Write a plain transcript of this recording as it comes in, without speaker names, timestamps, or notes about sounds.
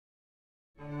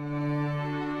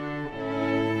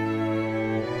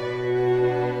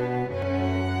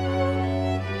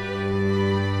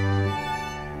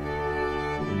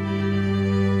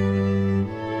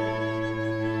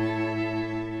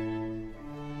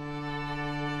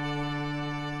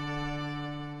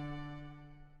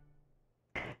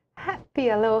Happy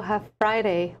Aloha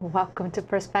Friday. Welcome to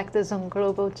Perspectives on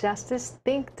Global Justice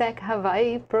ThinkTech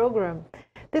Hawaii program.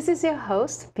 This is your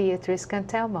host, Beatriz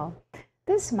Cantlemo.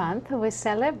 This month, we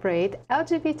celebrate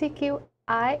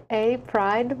LGBTqIA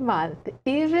Pride Month,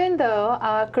 even though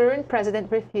our current president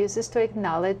refuses to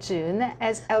acknowledge June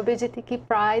as LGBTQ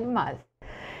Pride Month.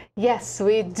 Yes,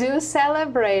 we do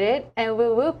celebrate it, and we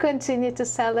will continue to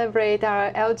celebrate our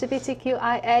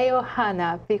LGBTqIA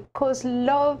ohana because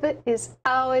love is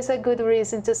always a good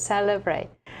reason to celebrate.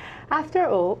 After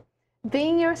all,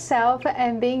 being yourself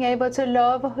and being able to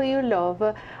love who you love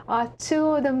are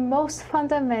two of the most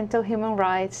fundamental human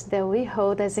rights that we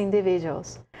hold as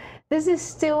individuals. This is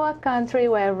still a country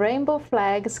where rainbow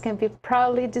flags can be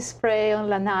proudly displayed on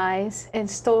lanais and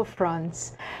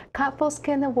storefronts. Couples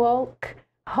can walk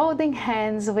holding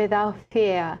hands without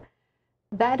fear.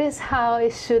 That is how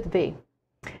it should be.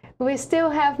 We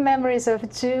still have memories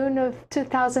of June of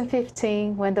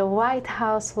 2015 when the White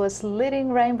House was lit in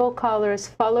rainbow colors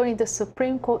following the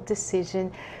Supreme Court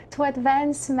decision to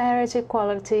advance marriage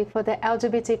equality for the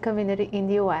LGBT community in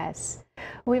the U.S.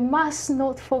 We must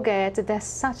not forget that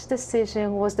such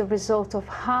decision was the result of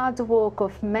hard work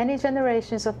of many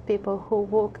generations of people who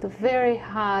worked very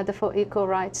hard for equal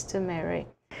rights to marry.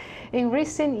 In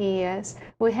recent years,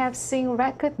 we have seen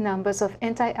record numbers of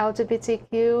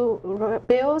anti-LGBTQ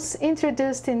bills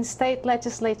introduced in state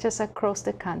legislatures across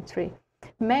the country.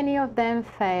 Many of them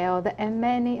failed, and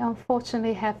many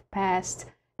unfortunately have passed,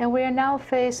 and we are now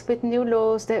faced with new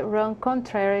laws that run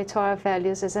contrary to our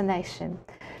values as a nation.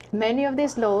 Many of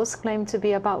these laws claim to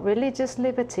be about religious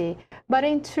liberty, but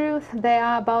in truth, they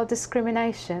are about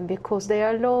discrimination because they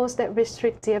are laws that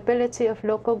restrict the ability of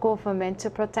local government to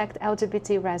protect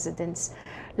LGBT residents,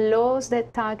 laws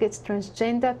that target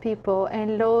transgender people,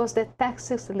 and laws that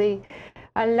tacitly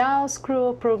allow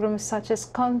cruel programs such as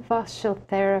conversion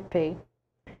therapy.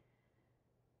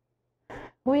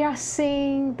 We are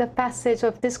seeing the passage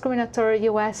of discriminatory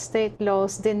U.S. state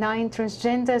laws denying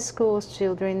transgender school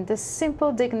children the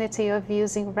simple dignity of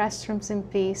using restrooms in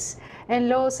peace, and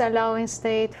laws allowing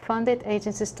state-funded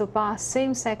agencies to bar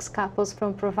same-sex couples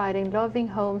from providing loving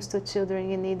homes to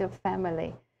children in need of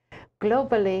family.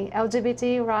 Globally,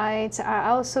 LGBT rights are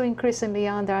also increasingly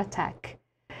under attack.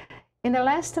 In the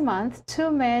last month, 2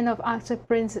 men of Aceh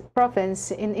province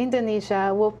in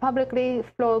Indonesia were publicly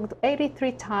flogged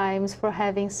 83 times for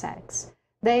having sex.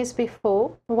 Days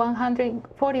before,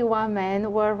 141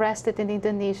 men were arrested in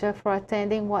Indonesia for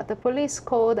attending what the police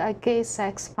called a gay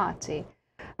sex party.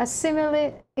 A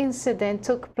similar incident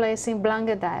took place in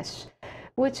Bangladesh,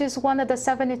 which is one of the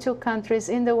 72 countries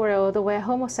in the world where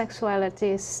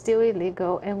homosexuality is still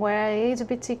illegal and where an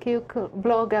LGBTQ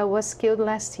blogger was killed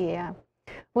last year.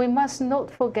 We must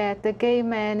not forget the gay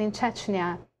men in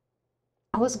Chechnya,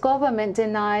 whose government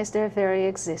denies their very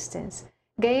existence.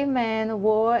 Gay men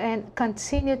were and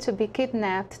continue to be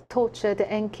kidnapped, tortured,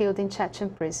 and killed in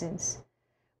Chechen prisons.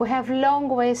 We have long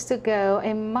ways to go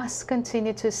and must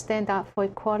continue to stand up for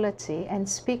equality and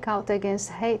speak out against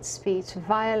hate speech,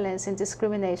 violence, and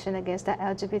discrimination against the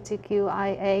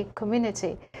LGBTQIA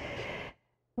community.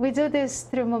 We do this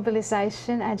through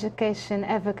mobilization, education,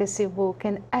 advocacy work,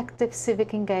 and active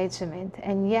civic engagement.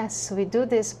 And yes, we do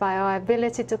this by our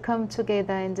ability to come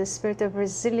together in the spirit of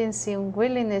resiliency and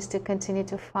willingness to continue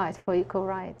to fight for equal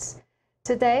rights.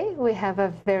 Today, we have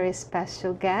a very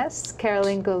special guest,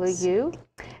 Carolyn Golojuch.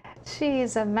 She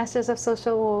is a Master's of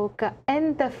Social Work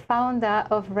and the founder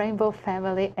of Rainbow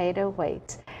Family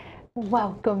 808.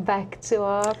 Welcome back to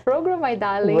our program, my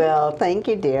darling. Well, thank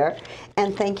you, dear.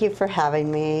 And thank you for having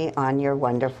me on your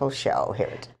wonderful show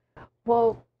here.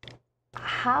 Well,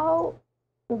 how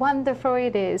wonderful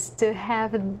it is to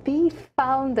have the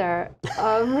founder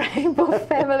of Rainbow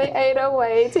Family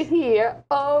 808 here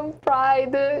on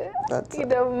Pride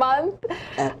month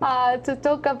to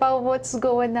talk about what's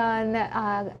going on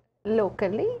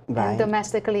locally, and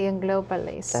domestically, and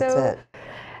globally. That's it.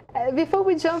 Before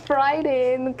we jump right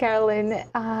in, Carolyn,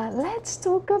 let's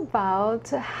talk about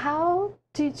how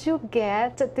did you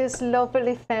get this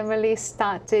lovely family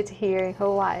started here in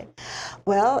Hawaii?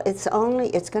 Well, it's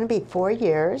going to be 4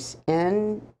 years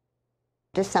in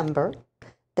December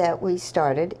that we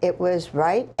started. It was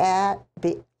right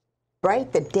the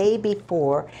day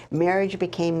before marriage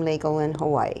became legal in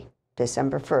Hawaii.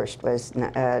 December 1st was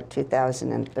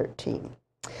 2013.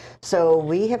 So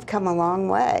we have come a long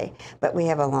way, but we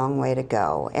have a long way to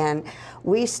go. And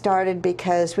we started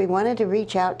because we wanted to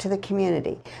reach out to the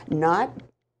community, not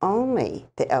only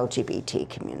the LGBT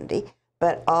community,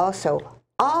 but also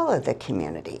all of the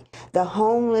community, the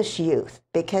homeless youth,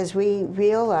 because we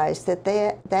realized that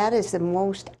that is the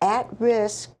most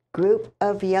at-risk group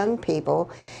of young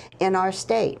people in our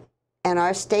state. And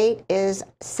our state is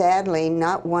sadly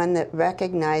not one that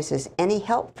recognizes any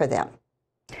help for them.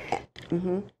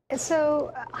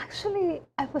 So actually,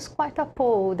 I was quite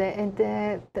appalled, and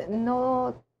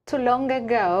not too long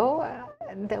ago,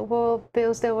 there were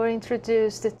bills that were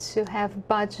introduced to have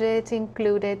budget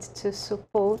included to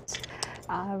support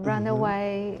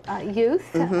runaway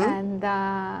youth, and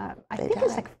I think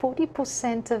it's like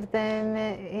 40% of them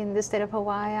in the state of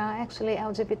Hawaii are actually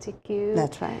LGBTQ.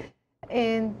 That's right.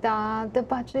 And the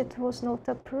budget was not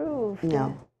approved.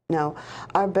 No.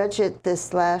 Our budget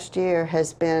this last year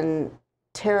has been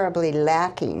terribly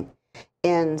lacking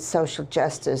in social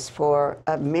justice for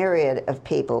a myriad of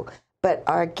people. But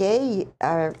our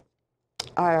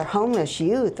homeless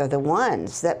youth are the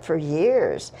ones that for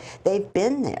years they've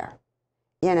been there,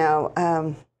 you know,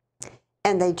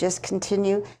 and they just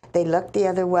continue. They look the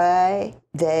other way.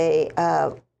 They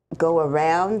go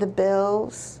around the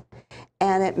bills.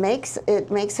 And it makes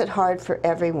it hard for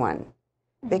everyone,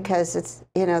 because it's,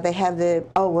 you know, they have the,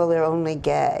 oh, well, they're only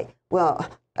gay. Well,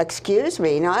 excuse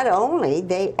me, not only,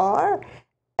 they are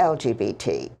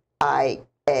LGBTqIA,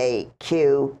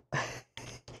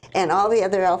 and all the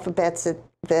other alphabets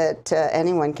that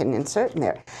anyone can insert in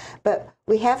there. But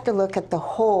we have to look at the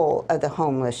whole of the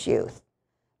homeless youth,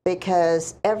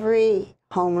 because every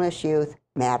homeless youth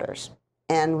matters.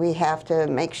 And we have to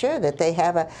make sure that they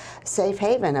have a safe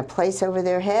haven, a place over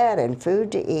their head, and food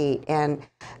to eat, and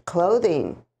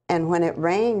clothing. And when it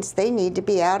rains, they need to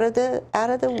be out of the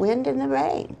wind and the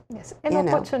rain. Yes, and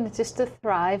opportunities to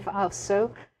thrive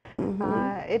also.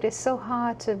 It is so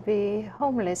hard to be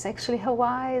homeless. Actually,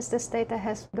 Hawaii is the state that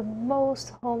has the most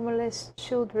homeless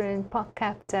children per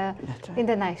capita in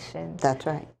the nation. That's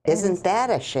right. Isn't that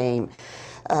a shame?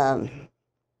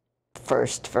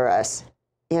 First for us.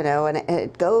 You know, and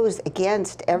it goes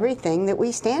against everything that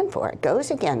we stand for. It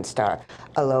goes against our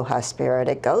aloha spirit.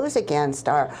 It goes against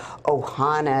our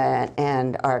ohana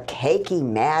and our keiki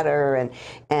matter,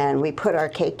 and we put our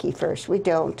keiki first. We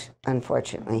don't,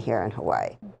 unfortunately, here in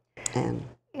Hawaii. And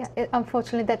yeah,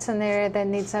 unfortunately, that's an area that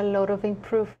needs a lot of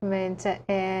improvement.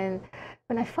 And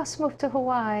when I first moved to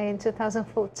Hawaii in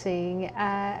 2014,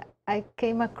 I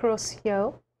came across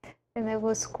U.S.A, and I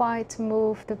was quite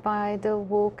moved by the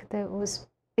work that was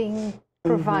being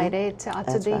provided to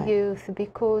the youth,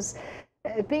 because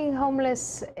being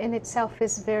homeless in itself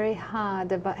is very hard,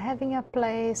 but having a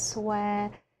place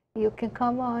where you can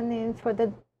come on in for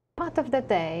the part of the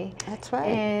day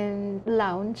and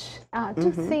lounge,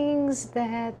 do things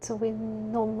that we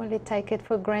normally take it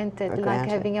for granted, like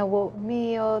having a warm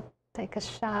meal, take a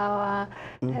shower,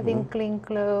 having clean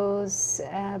clothes,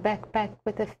 backpack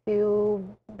with a few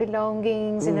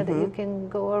belongings, you know, that you can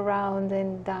go around,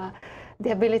 and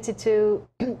the ability to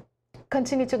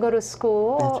continue to go to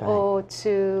school or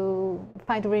to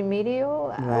find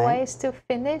remedial ways to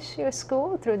finish your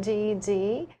school through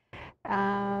GED.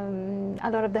 A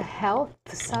lot of the health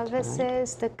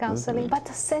services, the counseling, but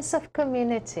a sense of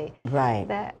community.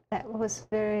 That was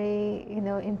very, you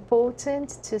know, important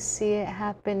to see it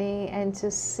happening, and to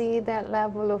see that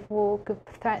level of work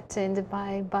threatened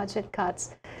by budget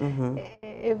cuts.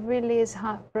 It really is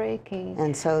heartbreaking.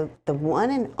 And so the one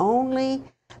and only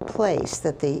place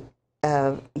that the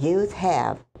youth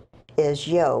have is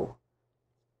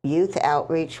Youth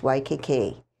Outreach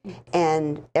Waikiki.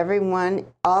 And everyone,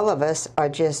 all of us, are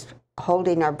just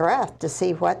holding our breath to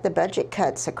see what the budget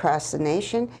cuts across the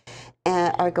nation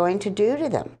are going to do to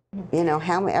them. You know,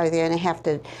 how are they going to have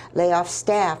to lay off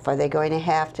staff? Are they going to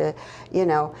have to, you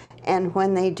know, and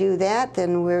when they do that,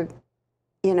 then we're,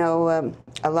 you know,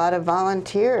 a lot of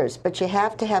volunteers, but you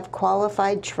have to have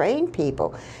qualified, trained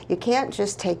people. You can't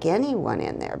just take anyone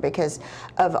in there because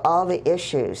of all the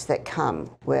issues that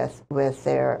come with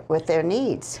their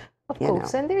needs. Of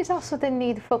course, and there is also the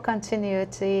need for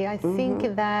continuity. I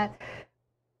think that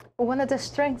one of the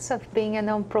strengths of being a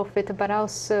nonprofit, but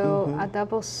also a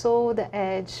double-sword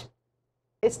edge,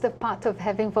 is the part of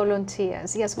having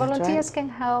volunteers. Yes, volunteers can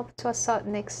help to a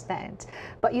certain extent,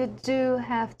 but you do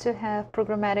have to have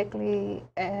programmatically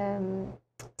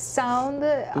sound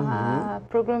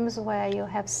programs where you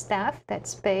have staff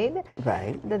that's paid,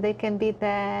 that they can be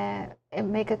there and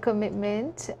make a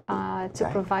commitment to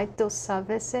provide those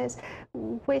services,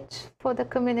 which for the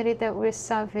community that we're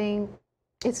serving,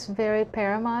 it's very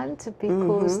paramount,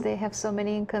 because they have so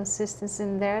many inconsistencies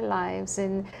in their lives,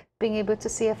 and being able to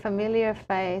see a familiar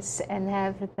face and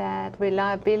have that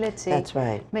reliability makes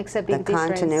a big difference. The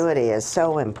continuity is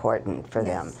so important for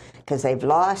them, because they've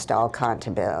lost all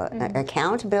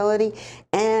accountability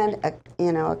and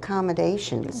you know,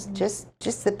 accommodations.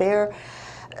 Just the bare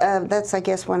that's, I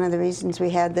guess, one of the reasons we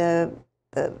had the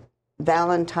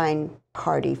Valentine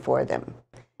party for them.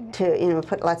 To, you know,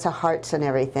 put lots of hearts and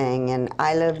everything, and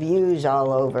I love yous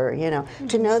all over, you know,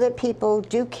 to know that people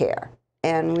do care.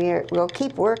 And we'll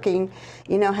keep working,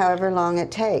 you know, however long it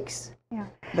takes. Yeah.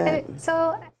 But,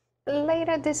 so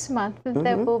later this month,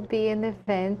 there will be an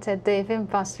event at Dave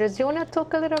 & Buster's. Do you want to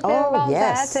talk a little bit about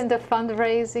that and the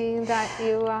fundraising that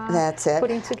you are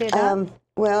putting together?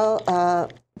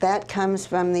 That comes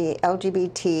from the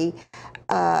LGBT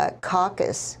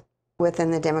caucus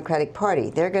within the Democratic Party.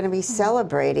 They're going to be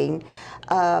celebrating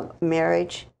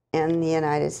marriage in the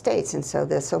United States. And so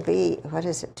this will be, what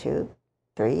is it,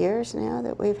 2-3 years now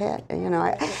that we've had, you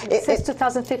know. Since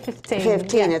 2015.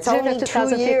 15. Yeah, it's only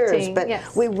 2 years, but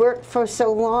we worked for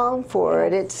so long for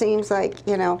it. It seems like,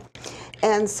 you know.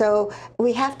 And so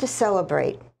we have to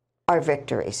celebrate our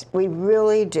victories. We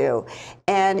really do.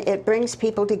 And it brings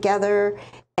people together,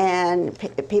 and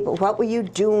people, what were you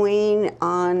doing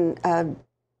on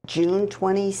June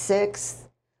 26th,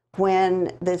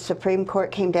 when the Supreme Court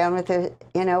came down with the,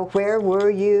 you know, where were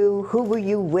you? Who were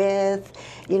you with?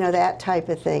 You know, that type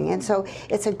of thing. And so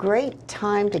it's a great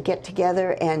time to get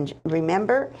together and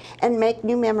remember and make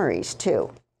new memories,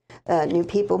 too. New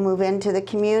people move into the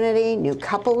community, new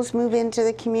couples move into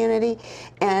the community,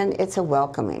 and it's a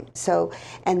welcoming. So,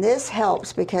 and this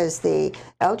helps because the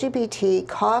LGBT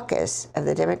caucus of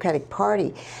the Democratic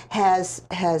Party has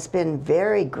been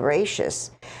very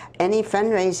gracious. Any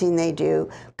fundraising they do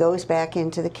goes back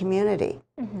into the community.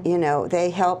 You know, they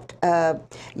helped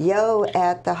Yo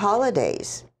at the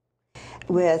holidays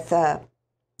with,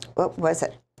 what was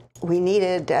it? We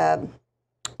needed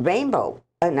rainbow.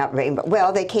 Not rainbow.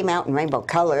 Well, they came out in rainbow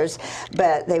colors,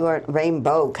 but they weren't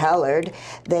rainbow colored.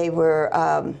 They were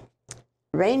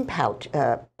rain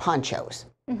ponchos,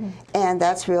 and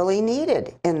that's really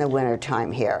needed in the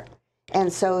wintertime here.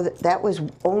 And so that was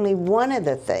only one of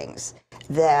the things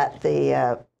that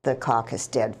the caucus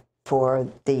did for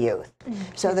the youth.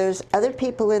 So there's other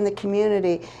people in the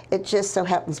community. It just so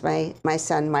happens my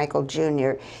son Michael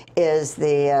Jr. is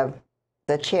the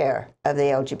chair of the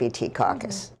LGBT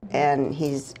caucus, and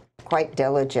he's quite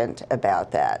diligent about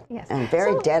that and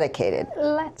very dedicated.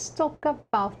 Let's talk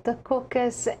about the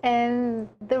caucus and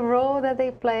the role that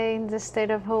they play in the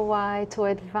state of Hawaii to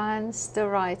advance the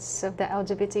rights of the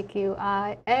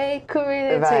LGBTqIA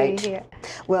community here.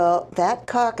 Well, that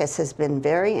caucus has been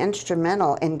very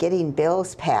instrumental in getting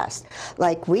bills passed.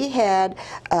 Like we had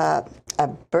a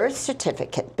birth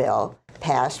certificate bill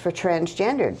passed for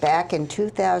transgendered back in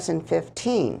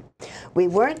 2015. We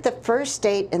weren't the first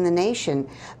state in the nation,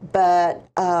 but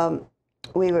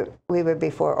we were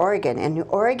before Oregon. And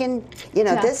Oregon, you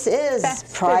know, this is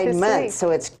Pride Month,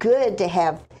 so it's good to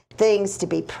have things to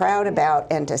be proud about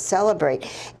and to celebrate.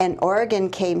 And Oregon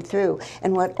came through.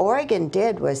 And what Oregon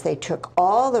did was they took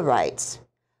all the rights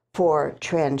for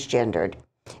transgendered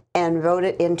and wrote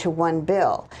it into one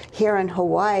bill. Here in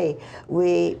Hawaii,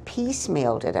 we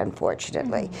piecemealed it,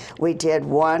 unfortunately. We did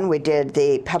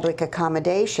the public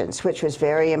accommodations, which was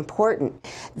very important,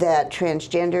 that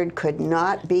transgendered could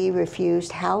not be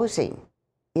refused housing.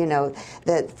 You know,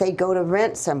 that they go to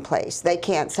rent someplace. They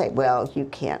can't say, well, you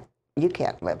can't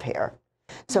live here.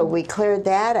 So we cleared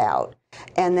that out.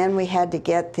 And then we had to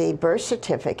get the birth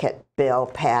certificate bill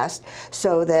passed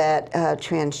so that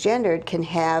transgendered can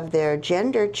have their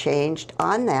gender changed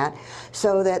on that,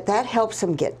 so that helps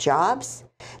them get jobs,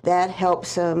 that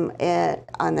helps them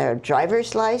on their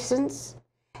driver's license,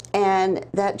 and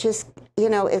that just, you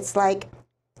know, it's like,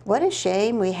 what a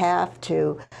shame we have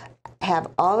to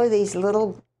have all of these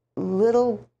little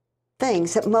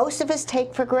things that most of us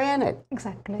take for granted.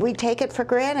 Exactly. We take it for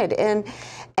granted,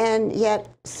 and yet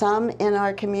some in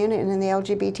our community, in the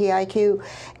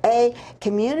LGBTIQA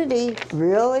community,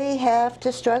 really have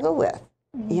to struggle with,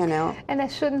 you know. And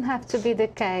it shouldn't have to be the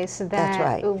case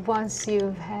that once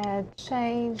you've had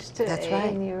changed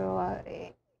in your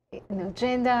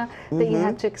gender, that you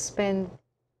have to expend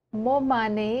more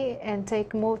money and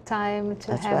take more time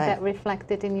to have that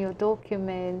reflected in your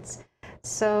documents.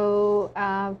 So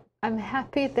I'm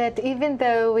happy that even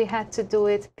though we had to do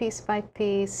it piece by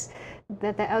piece,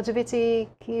 that the LGBTqIA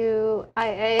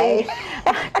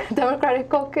Democratic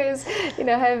Caucus, you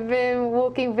know, have been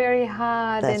working very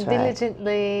hard and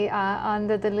diligently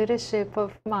under the leadership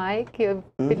of Mike, your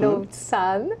beloved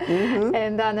son,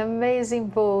 and an amazing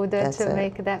board to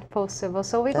make that possible.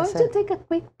 So we're going to take a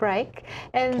quick break,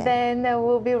 and then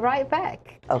we'll be right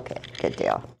back. Okay, good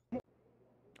deal.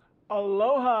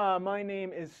 Aloha, my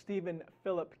name is Stephen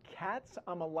Philip Katz.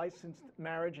 I'm a licensed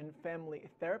marriage and family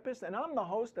therapist, and I'm the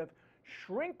host of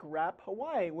Shrink Wrap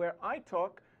Hawaii, where I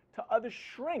talk to other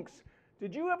shrinks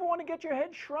Did you ever want to get your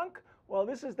head shrunk? Well,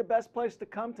 this is the best place to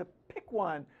come to pick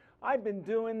one. I've been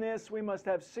doing this. We must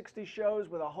have 60 shows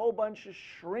with a whole bunch of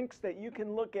shrinks that you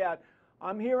can look at.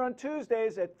 I'm here on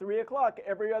Tuesdays at 3 o'clock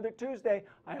every other Tuesday.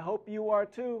 I hope you are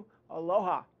too.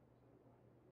 Aloha.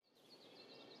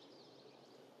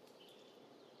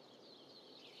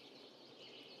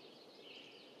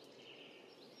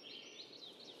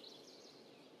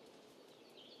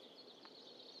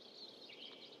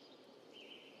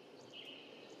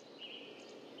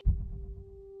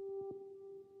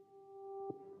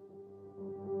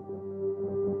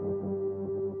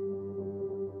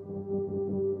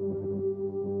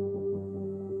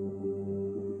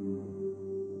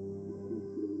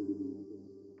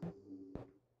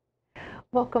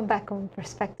 Welcome back on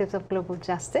Perspectives of Global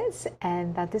Justice,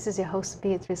 and this is your host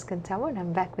Beatriz Cantlemo, and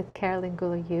I'm back with Carolyn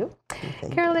Golojuch.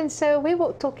 Carolyn, so we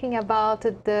were talking about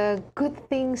the good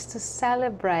things to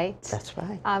celebrate. That's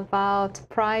right. About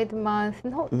Pride Month,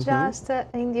 not just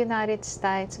in the United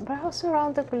States, but also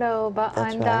around the globe.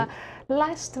 That's and right.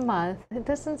 Last month, it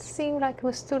doesn't seem like it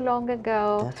was too long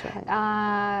ago. That's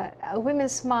right.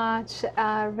 Women's March,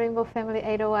 Rainbow Family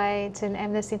 808, and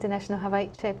Amnesty International Hawaii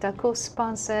chapter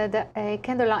co-sponsored a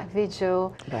candlelight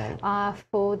vigil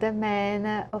for the men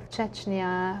of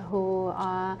Chechnya who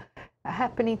are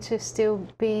happening to still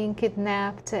being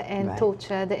kidnapped and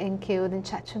tortured and killed in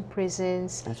Chechen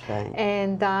prisons. That's right.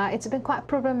 And it's been quite a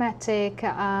problematic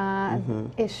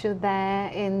issue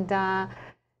there. And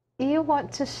you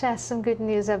want to share some good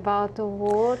news about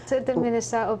what the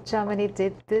Minister of Germany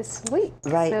did this week.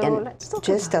 Right, so and let's talk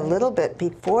just about a little bit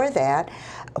before that,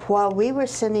 while we were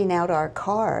sending out our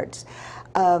cards,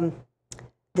 our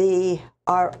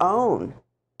own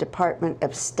Department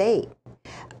of State,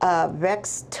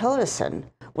 Rex Tillerson,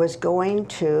 was going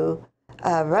to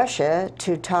Russia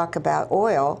to talk about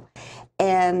oil,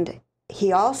 and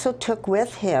he also took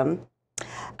with him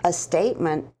a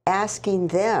statement asking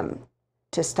them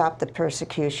to stop the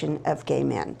persecution of gay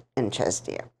men in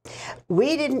Chechnya.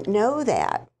 We didn't know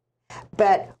that,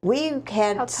 but we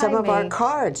had some of our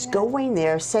cards going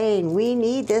there saying we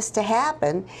need this to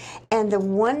happen. And the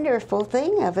wonderful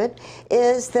thing of it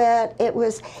is that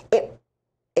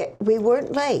we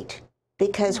weren't late,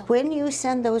 because when you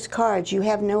send those cards, you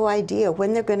have no idea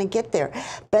when they're going to get there.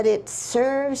 But it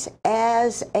serves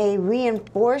as a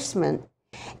reinforcement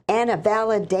and a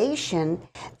validation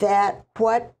that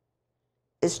what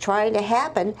is trying to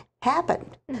happen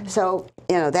happened. So,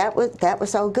 you know, that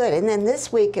was all good. And then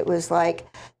this week it was like,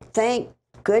 thank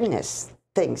goodness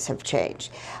things have changed.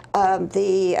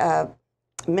 The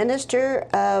Minister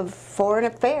of Foreign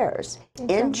Affairs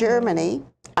in Germany,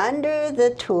 under the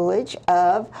tutelage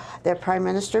of their Prime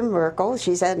Minister Merkel,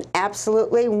 she's an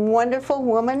absolutely wonderful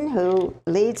woman who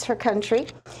leads her country,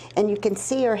 and you can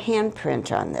see her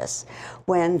handprint on this,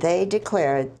 when they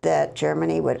declared that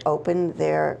Germany would open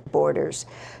their borders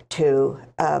to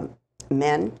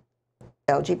men,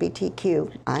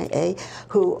 LGBTqIA,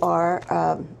 who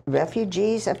are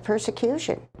refugees of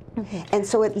persecution. And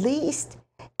so at least,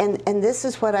 and this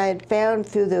is what I had found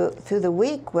through the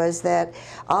week, was that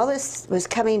all this was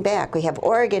coming back. We have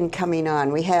Oregon coming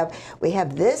on. We have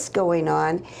this going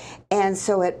on, and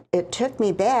so it took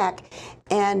me back.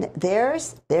 And there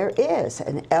is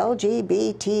an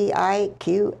LGBTqIA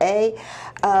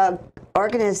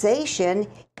organization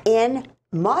in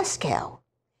Moscow,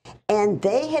 and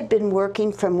they had been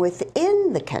working from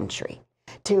within the country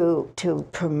to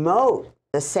promote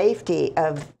the safety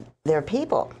of their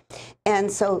people. And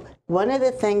so one of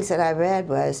the things that I read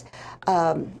was,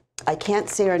 I can't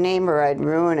say her name or I'd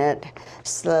ruin it,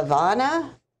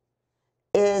 Slavana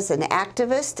is an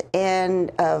activist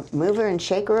and a mover and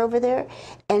shaker over there,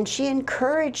 and she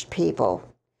encouraged people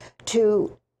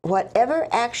to whatever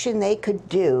action they could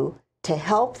do to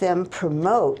help them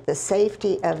promote the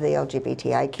safety of the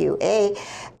LGBTIQA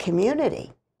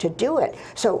community, to do it.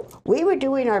 So we were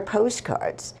doing our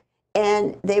postcards,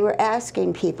 and they were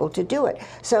asking people to do it.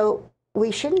 So we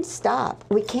shouldn't stop.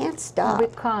 We can't stop. We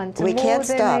can't. We can't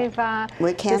stop.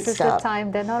 We can't this stop. This is the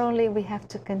time that not only we have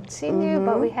to continue,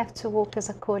 but we have to work as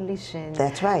a coalition.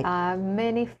 That's right.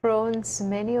 Many fronts,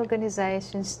 many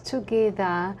organizations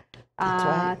together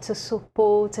to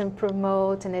support and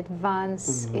promote and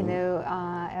advance, you know,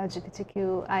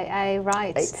 LGBTQIA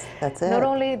rights. That's it. Not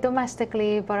only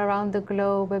domestically, but around the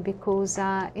globe, because,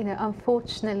 you know,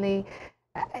 unfortunately,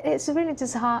 it's really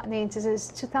disheartening. It's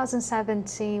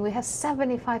 2017. We have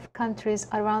 75 countries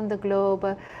around the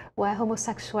globe where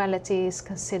homosexuality is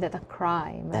considered a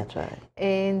crime. That's right.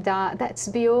 And that's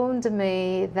beyond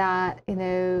me that, you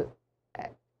know,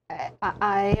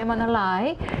 I am an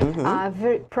ally.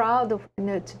 Very proud of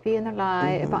to be an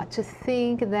ally, but to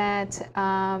think that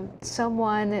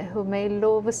someone who may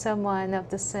love someone of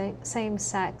the same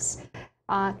sex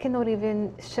cannot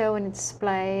even show any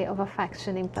display of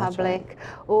affection in public,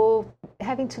 or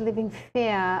having to live in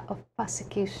fear of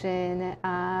persecution,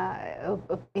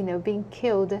 of being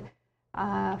killed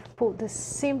for the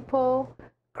simple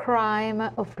crime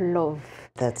of love.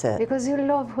 That's it. Because you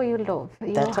love who you love.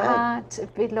 Your heart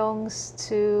belongs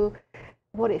to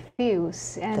what it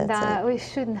feels, and we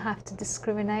shouldn't have to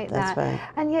discriminate that.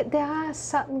 And yet there are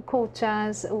certain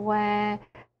cultures where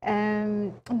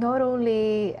not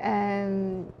only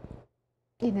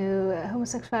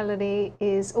homosexuality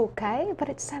is okay, but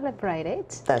it's celebrated.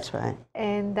 That's right.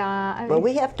 And well,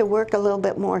 we have to work a little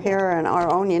bit more here in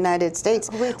our own United States.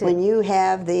 We do. When you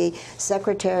have the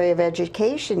Secretary of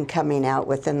Education coming out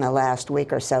within the last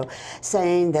week or so,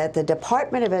 saying that the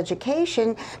Department of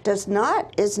Education is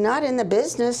not in the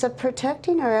business of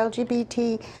protecting our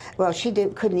LGBT. Well, she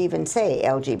couldn't even say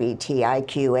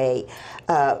LGBTqIA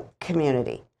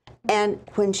community. And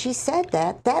when she said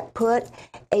that, that put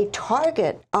a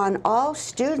target on all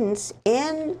students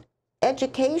in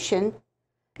education,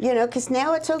 because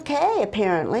now it's okay,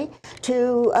 apparently,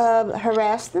 to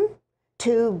harass them,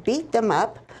 to beat them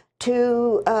up,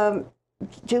 to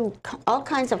do all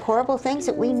kinds of horrible things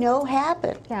that we know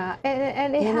happen. Yeah,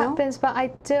 and it happens, but I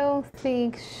don't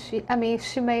think she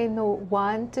may not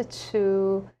want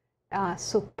to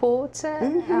support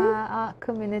our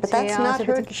community. But that's not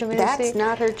her. That's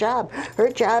not her job. Her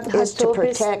job is to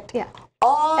protect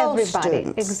all everybody.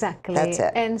 Students. Exactly. That's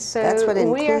it. And so that's what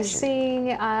we are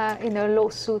seeing,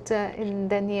 lawsuit in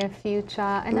the near future.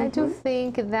 And I do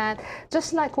think that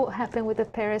just like what happened with the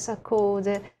Paris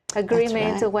Accord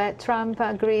agreement, where Trump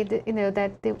agreed,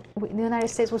 that the United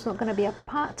States was not going to be a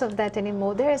part of that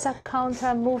anymore. There is a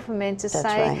counter movement to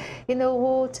say, you know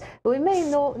what, we may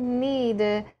not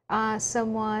need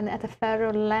someone at the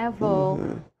federal level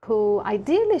who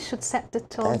ideally should set the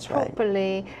tone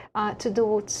properly to do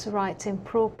what's right and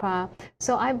proper.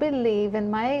 So I believe, and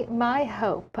my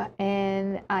hope,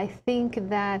 and I think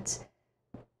that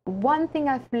one thing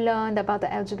I've learned about the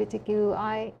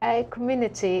LGBTQIA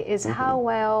community is how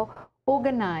well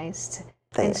organized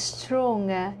and strong,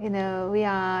 we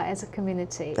are as a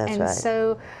community.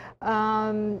 So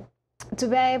to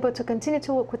be able to continue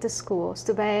to work with the schools,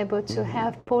 to be able to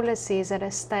have policies at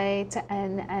a state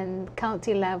and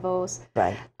county levels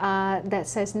that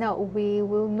says, no, we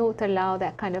will not allow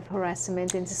that kind of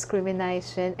harassment and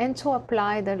discrimination, and to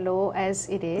apply the law as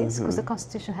it is, because the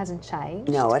Constitution hasn't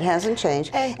changed. No, it hasn't changed.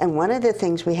 And one of the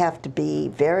things we have to be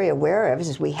very aware of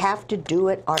is we have to do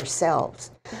it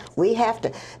ourselves. We have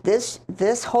to,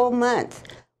 this whole month,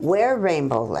 wear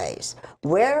rainbow lace,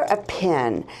 wear a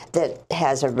pin that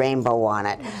has a rainbow on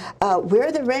it,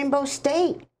 wear the rainbow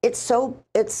state. It's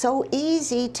so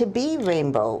easy to be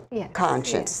rainbow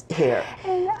conscious here.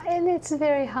 And it's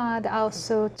very hard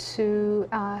also to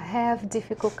have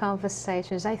difficult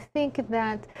conversations. I think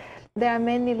that there are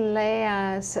many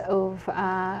layers of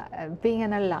being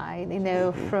an ally,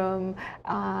 from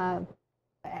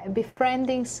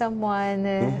befriending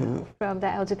someone from the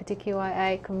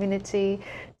LGBTQIA community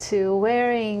to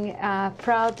wearing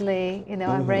proudly,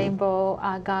 a rainbow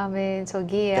garment or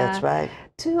gear. That's right.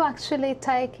 To actually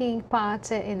taking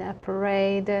part in a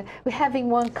parade. We're having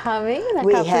one coming in a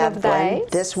couple of days.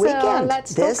 This weekend. So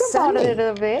let's talk about it a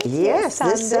little bit. Yes,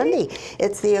 this Sunday.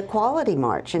 It's the Equality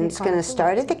March, and it's going to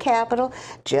start at the Capitol,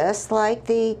 just like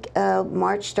the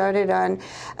march started on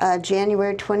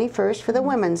January 21st for the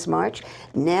Women's March.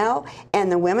 Now,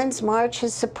 and the Women's March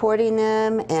is supporting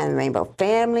them, and Rainbow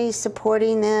Family is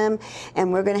supporting them,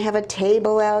 and we're going to have a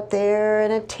table out there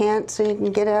and a tent so you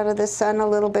can get out of the sun a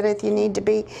little bit if you need to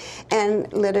be,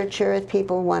 and literature if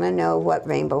people want to know what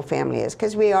Rainbow Family is,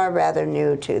 because we are rather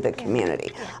new to the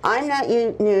community. I'm not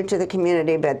new to the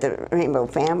community, but the Rainbow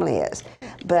Family is.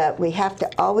 But we have to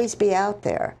always be out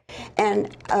there.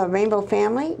 And Rainbow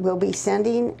Family will be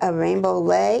sending a rainbow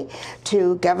lei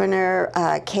to Governor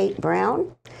Kate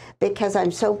Brown, because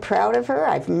I'm so proud of her.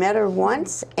 I've met her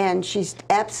once, and she's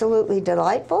absolutely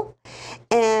delightful.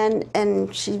 And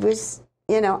she was,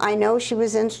 I know she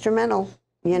was instrumental.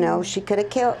 She could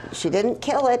have she didn't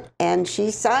kill it, and she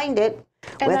signed it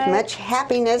with much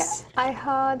happiness. I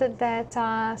heard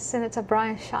that Senator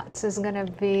Brian Schatz is going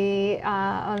to be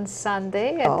on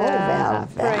Sunday at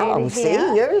the parade here.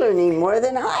 See, you're learning more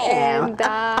than I am. And,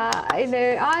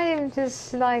 I am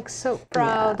just so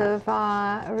proud of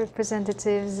our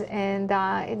representatives, and,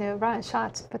 Brian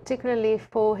Schatz, particularly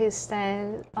for his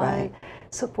stand on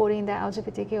supporting the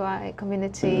LGBTQIA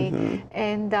community.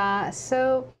 And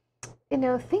so you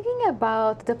know, thinking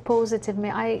about the positive,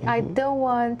 I don't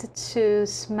want to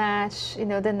smash, you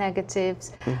know, the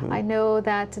negatives. I know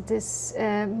that this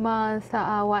month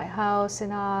our White House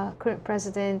and our current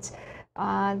president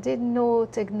did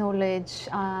not acknowledge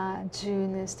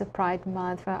June as the Pride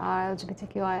Month for our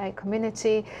LGBTqIA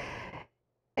community.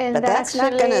 And but that's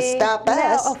not going to stop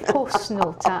us. No, of course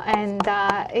not. And,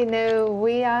 you know,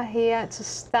 we are here to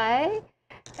stay.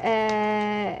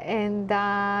 And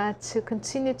to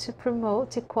continue to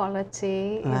promote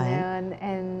equality, you know,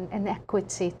 and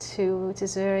equity too, which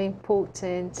is very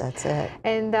important. That's it.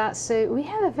 And so we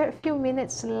have a very few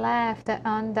minutes left,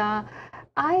 and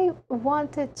I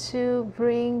wanted to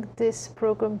bring this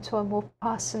program to a more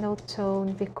personal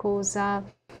tone because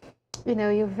you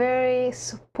know, you're very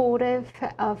supportive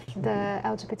of the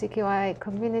LGBTQIA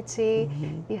community.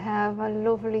 You have a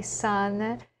lovely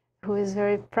son who is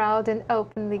very proud and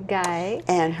openly gay.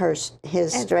 And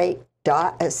his straight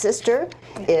sister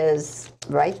is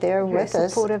right there with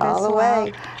us all the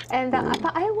way. And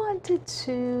but I wanted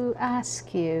to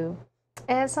ask you,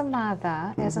 as a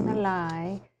mother, as an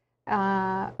ally,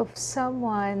 of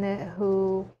someone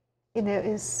who, you know,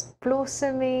 is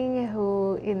blossoming,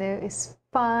 who, you know, is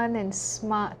fun and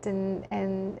smart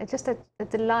and just a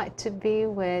delight to be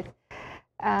with,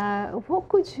 what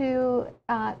could you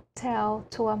tell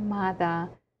to a mother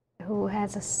who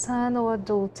has a son or a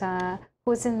daughter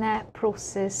who's in that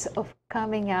process of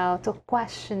coming out or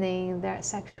questioning their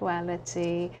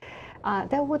sexuality,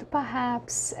 that would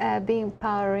perhaps be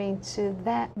empowering to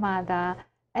that mother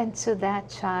and to that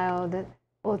child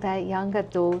or that young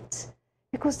adult?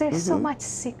 Because there's so much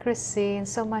secrecy and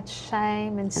so much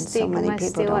shame and stigma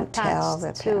still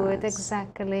attached to it.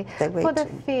 Exactly. For the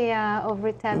fear of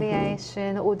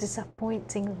retaliation or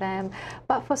disappointing them.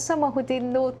 But for someone who did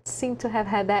not seem to have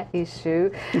had that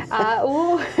issue,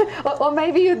 or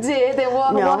maybe you did, and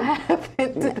what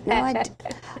happened to that?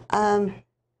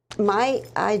 My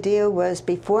idea was,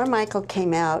 before Michael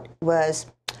came out, was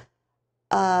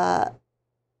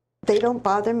they don't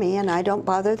bother me and I don't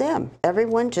bother them.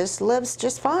 Everyone just lives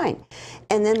just fine.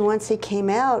 And then once he came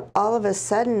out, all of a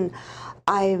sudden,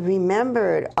 I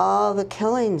remembered all the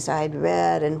killings I'd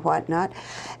read and whatnot.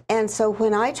 And so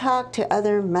when I talk to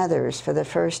other mothers for the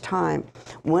first time,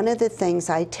 one of the things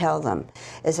I tell them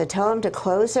is I tell them to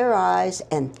close their eyes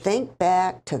and think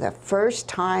back to the first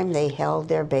time they held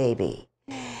their baby.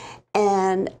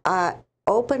 And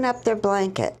open up their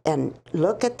blanket and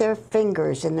look at their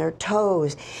fingers and their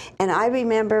toes. And I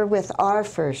remember with our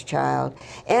first child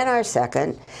and our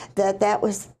second that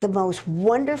was the most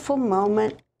wonderful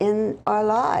moment in our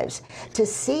lives, to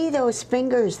see those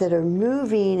fingers that are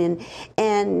moving.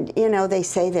 And you know, they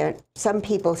say some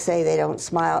people say they don't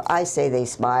smile. I say they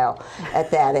smile at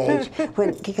that age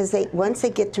because once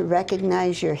they get to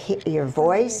recognize your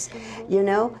voice, you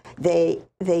know, their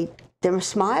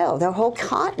smile, their whole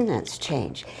countenance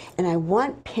change. And I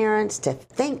want parents to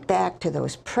think back to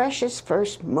those precious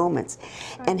first moments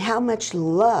and how much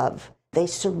love they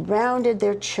surrounded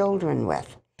their children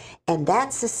with. And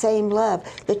that's the same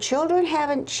love. The children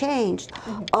haven't changed.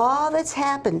 All that's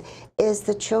happened is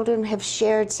the children have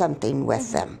shared something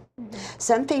with them,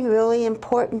 something really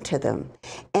important to them.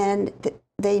 And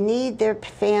they need their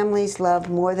family's love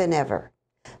more than ever.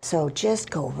 So just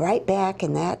go right back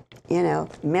in that, you know,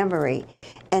 memory,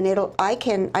 and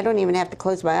I don't even have to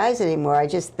close my eyes anymore. I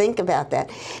just think about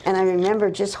that, and I remember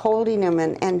just holding them,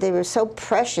 and they were so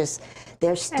precious.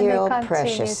 They're still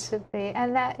precious. To be,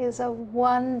 and that is a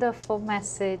wonderful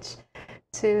message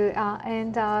to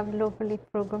end our lovely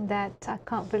program that I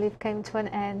can't believe came to an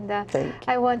end.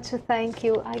 I want to thank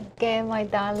you again, my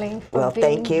darling, for being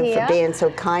here. Thank you for being so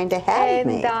kind to have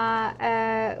me.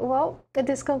 Well,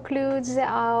 this concludes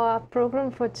our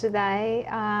program for today.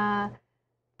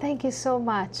 Thank you so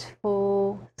much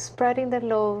for spreading the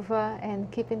love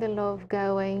and keeping the love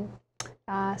going,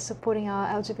 supporting our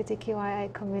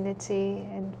LGBTQIA community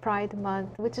and Pride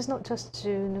Month, which is not just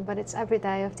June, but it's every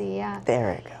day of the year.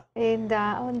 There we go. And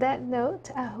on that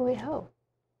note, hui ho.